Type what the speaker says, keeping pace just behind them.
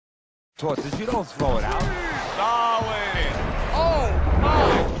Tosses, you don't throw it out. Solid. Oh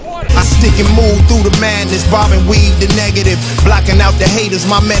my, what? I stick and move through the madness, bob and weave the negative, blocking out the haters.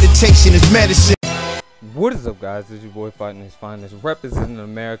 My meditation is medicine. What is up, guys? This is your boy FightNightsFinest, representing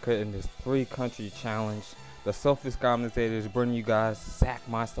America in this 3-country challenge. The Selfish Commentators bring you guys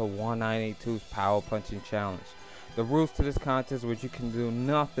Sakmiester1982's Power Punching Challenge. The rules to this contest which you can do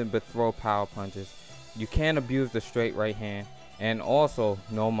nothing but throw power punches. You can't abuse the straight right hand, and also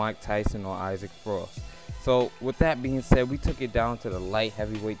no Mike Tyson or Isaac Frost. So with that being said, we took it down to the light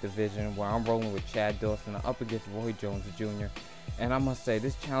heavyweight division where I'm rolling with Chad Dawson up against Roy Jones Jr. And I must say,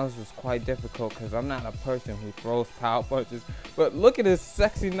 this challenge was quite difficult because I'm not a person who throws power punches. But look at this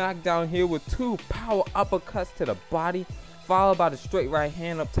sexy knockdown here with 2 power uppercuts to the body, followed by the straight right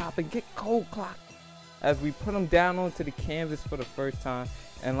hand up top, and get cold clocked as we put him down onto the canvas for the first time.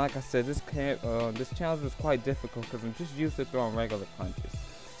 And like I said, this challenge was quite difficult because I'm just used to throwing regular punches.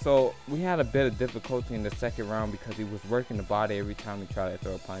 So we had a bit of difficulty in the second round because he was working the body every time we tried to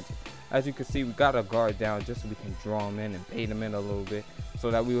throw punches. As you can see, we got our guard down just so we can draw him in and bait him in a little bit so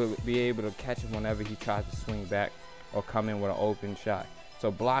that we would be able to catch him whenever he tried to swing back or come in with an open shot.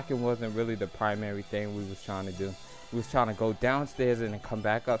 So blocking wasn't really the primary thing we was trying to do. We was trying to go downstairs and then come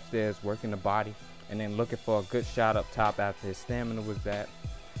back upstairs, working the body, and then looking for a good shot up top after his stamina was that.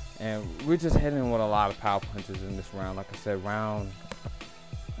 And we're just hitting with a lot of power punches in this round. Like I said, round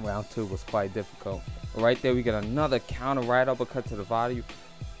 2 was quite difficult. But right there, we get another counter right uppercut to the body,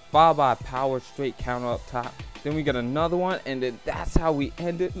 followed by a power straight counter up top. Then we get another one, and then that's how we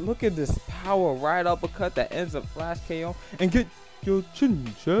end it. Look at this power right uppercut that ends up flash KO and get your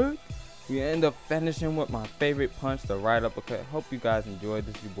chin check. We end up finishing with my favorite punch, the right uppercut. Hope you guys enjoyed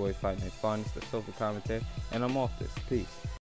this. Your boy FightNightsFinest, the Silver Commentator, and I'm off this. Peace.